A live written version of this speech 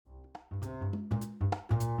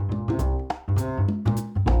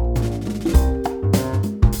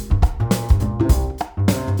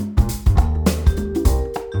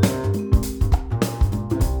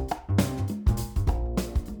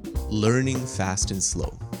fast and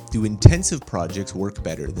slow? Do intensive projects work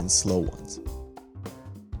better than slow ones?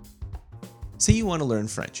 Say you want to learn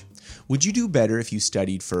French. Would you do better if you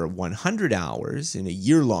studied for 100 hours in a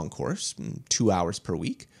year-long course, 2 hours per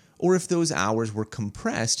week, or if those hours were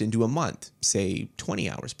compressed into a month, say 20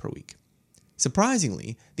 hours per week?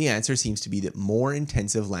 Surprisingly, the answer seems to be that more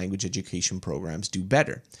intensive language education programs do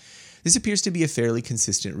better. This appears to be a fairly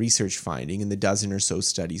consistent research finding in the dozen or so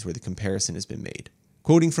studies where the comparison has been made.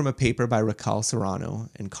 Quoting from a paper by Raquel Serrano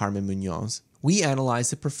and Carmen Munoz, we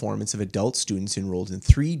analyzed the performance of adult students enrolled in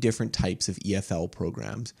 3 different types of EFL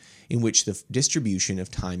programs in which the distribution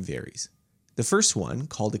of time varies. The first one,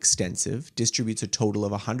 called extensive, distributes a total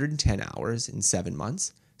of 110 hours in 7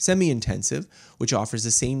 months. Semi-intensive, which offers the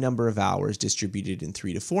same number of hours distributed in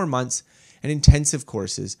 3 to 4 months, and intensive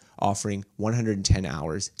courses offering 110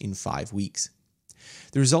 hours in 5 weeks.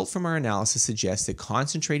 The result from our analysis suggests that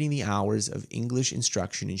concentrating the hours of English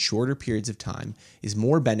instruction in shorter periods of time is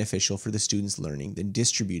more beneficial for the students' learning than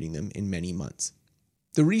distributing them in many months.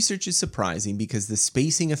 The research is surprising because the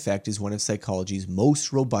spacing effect is one of psychology's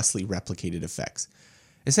most robustly replicated effects.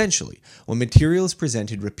 Essentially, when material is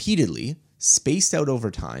presented repeatedly, spaced out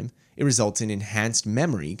over time, it results in enhanced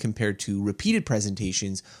memory compared to repeated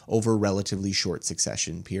presentations over relatively short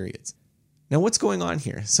succession periods. Now, what's going on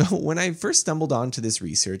here? So when I first stumbled onto this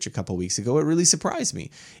research a couple weeks ago, it really surprised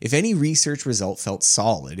me. If any research result felt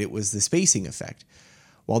solid, it was the spacing effect.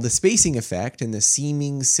 While the spacing effect and the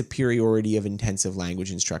seeming superiority of intensive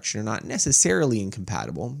language instruction are not necessarily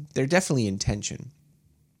incompatible, they're definitely in tension.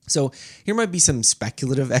 So here might be some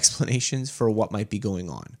speculative explanations for what might be going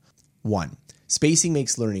on. 1. Spacing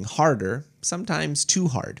makes learning harder, sometimes too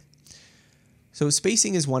hard. So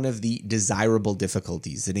spacing is one of the desirable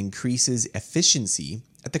difficulties that increases efficiency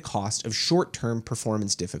at the cost of short-term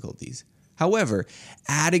performance difficulties. However,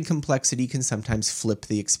 added complexity can sometimes flip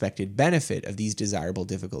the expected benefit of these desirable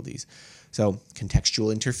difficulties. So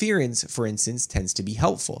contextual interference, for instance, tends to be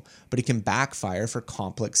helpful, but it can backfire for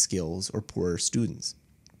complex skills or poorer students.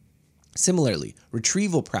 Similarly,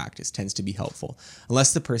 retrieval practice tends to be helpful,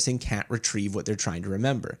 unless the person can't retrieve what they're trying to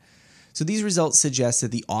remember. So these results suggest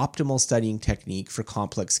that the optimal studying technique for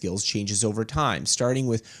complex skills changes over time, starting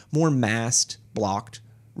with more massed, blocked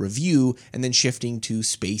review, and then shifting to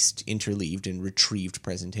spaced, interleaved, and retrieved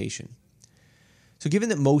presentation. So given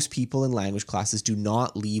that most people in language classes do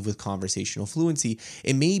not leave with conversational fluency,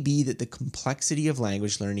 it may be that the complexity of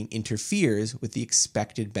language learning interferes with the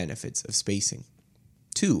expected benefits of spacing.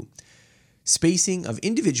 2. Spacing of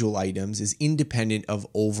individual items is independent of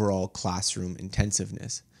overall classroom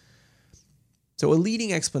intensiveness. So a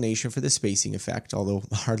leading explanation for the spacing effect, although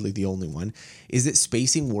hardly the only one, is that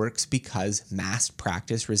spacing works because massed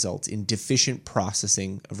practice results in deficient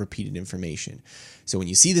processing of repeated information. So when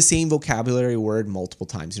you see the same vocabulary word multiple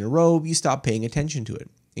times in a row, you stop paying attention to it.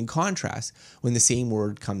 In contrast, when the same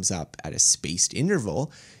word comes up at a spaced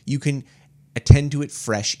interval, you can attend to it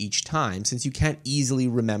fresh each time since you can't easily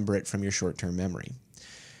remember it from your short-term memory.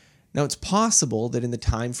 Now, it's possible that in the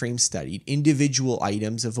time frame studied, individual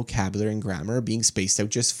items of vocabulary and grammar are being spaced out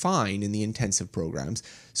just fine in the intensive programs,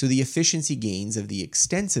 so the efficiency gains of the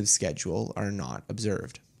extensive schedule are not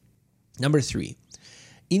observed. Number 3,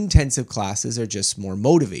 intensive classes are just more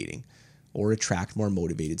motivating or attract more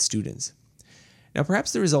motivated students. Now,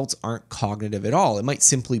 perhaps the results aren't cognitive at all. It might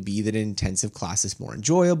simply be that an intensive class is more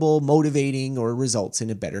enjoyable, motivating, or results in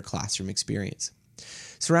a better classroom experience.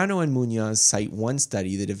 Serrano and Munoz cite one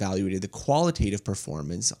study that evaluated the qualitative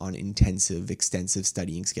performance on intensive, extensive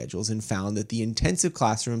studying schedules and found that the intensive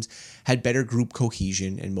classrooms had better group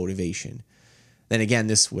cohesion and motivation. Then again,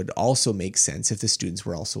 this would also make sense if the students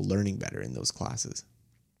were also learning better in those classes.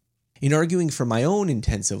 In arguing for my own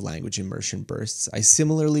intensive language immersion bursts, I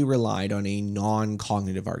similarly relied on a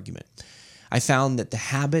non-cognitive argument. I found that the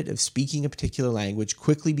habit of speaking a particular language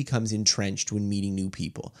quickly becomes entrenched when meeting new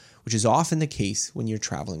people, which is often the case when you're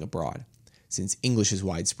traveling abroad. Since English is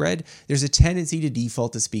widespread, there's a tendency to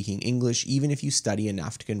default to speaking English even if you study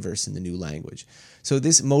enough to converse in the new language. So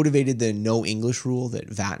this motivated the no English rule that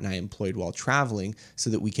Vat and I employed while traveling so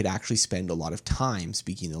that we could actually spend a lot of time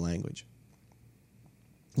speaking the language.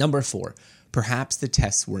 Number 4, perhaps the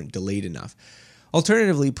tests weren't delayed enough.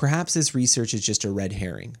 Alternatively, perhaps this research is just a red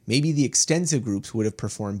herring. Maybe the extensive groups would have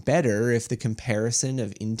performed better if the comparison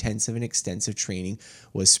of intensive and extensive training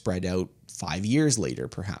was spread out 5 years later,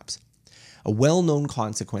 perhaps. A well-known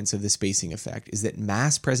consequence of the spacing effect is that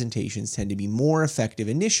mass presentations tend to be more effective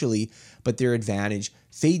initially, but their advantage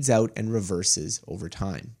fades out and reverses over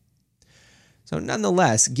time. So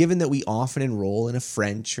nonetheless, given that we often enroll in a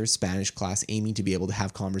French or Spanish class aiming to be able to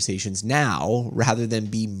have conversations now rather than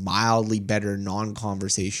be mildly better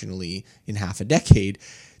non-conversationally in half a decade,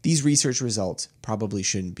 these research results probably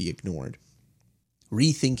shouldn't be ignored.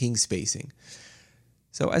 Rethinking spacing.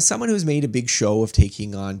 So as someone who's made a big show of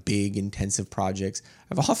taking on big, intensive projects,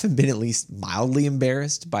 I've often been at least mildly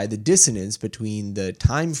embarrassed by the dissonance between the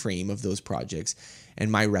time frame of those projects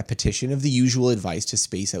and my repetition of the usual advice to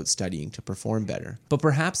space out studying to perform better. But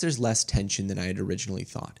perhaps there's less tension than I had originally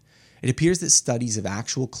thought. It appears that studies of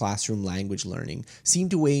actual classroom language learning seem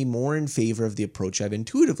to weigh more in favor of the approach I've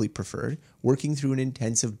intuitively preferred, working through an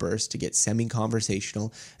intensive burst to get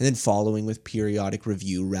semi-conversational and then following with periodic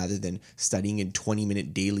review rather than studying in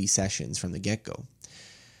 20-minute daily sessions from the get-go.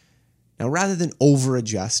 Now, rather than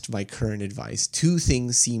over-adjust my current advice, two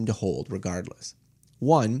things seem to hold regardless.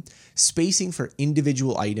 One, spacing for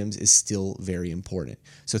individual items is still very important.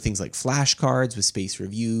 So things like flashcards with spaced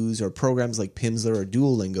reviews or programs like Pimsleur or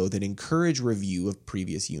Duolingo that encourage review of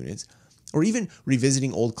previous units, or even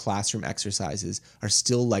revisiting old classroom exercises are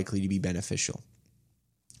still likely to be beneficial.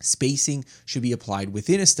 Spacing should be applied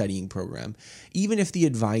within a studying program, even if the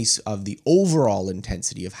advice of the overall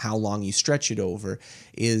intensity of how long you stretch it over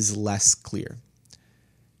is less clear.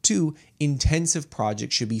 Two, intensive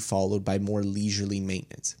projects should be followed by more leisurely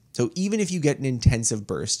maintenance. So even if you get an intensive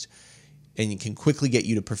burst and it can quickly get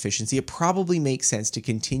you to proficiency, it probably makes sense to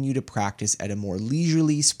continue to practice at a more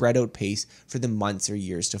leisurely, spread out pace for the months or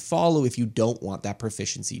years to follow if you don't want that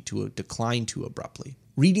proficiency to decline too abruptly.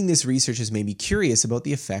 Reading this research has made me curious about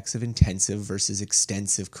the effects of intensive versus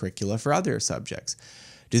extensive curricula for other subjects.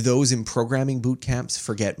 Do those in programming boot camps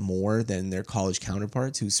forget more than their college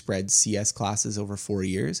counterparts who spread CS classes over 4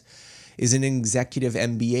 years? Is an executive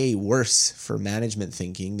MBA worse for management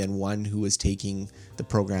thinking than one who is taking the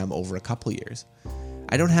program over a couple years?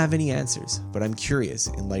 I don't have any answers, but I'm curious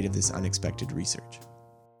in light of this unexpected research.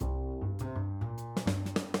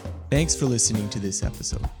 Thanks for listening to this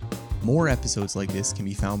episode. More episodes like this can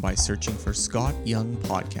be found by searching for Scott Young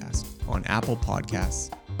Podcast on Apple Podcasts,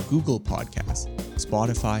 Google Podcasts,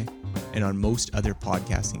 Spotify, and on most other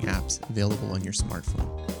podcasting apps available on your smartphone.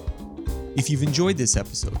 If you've enjoyed this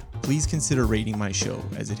episode, please consider rating my show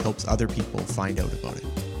as it helps other people find out about it.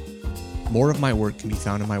 More of my work can be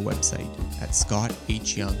found on my website at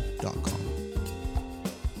scotthyoung.com.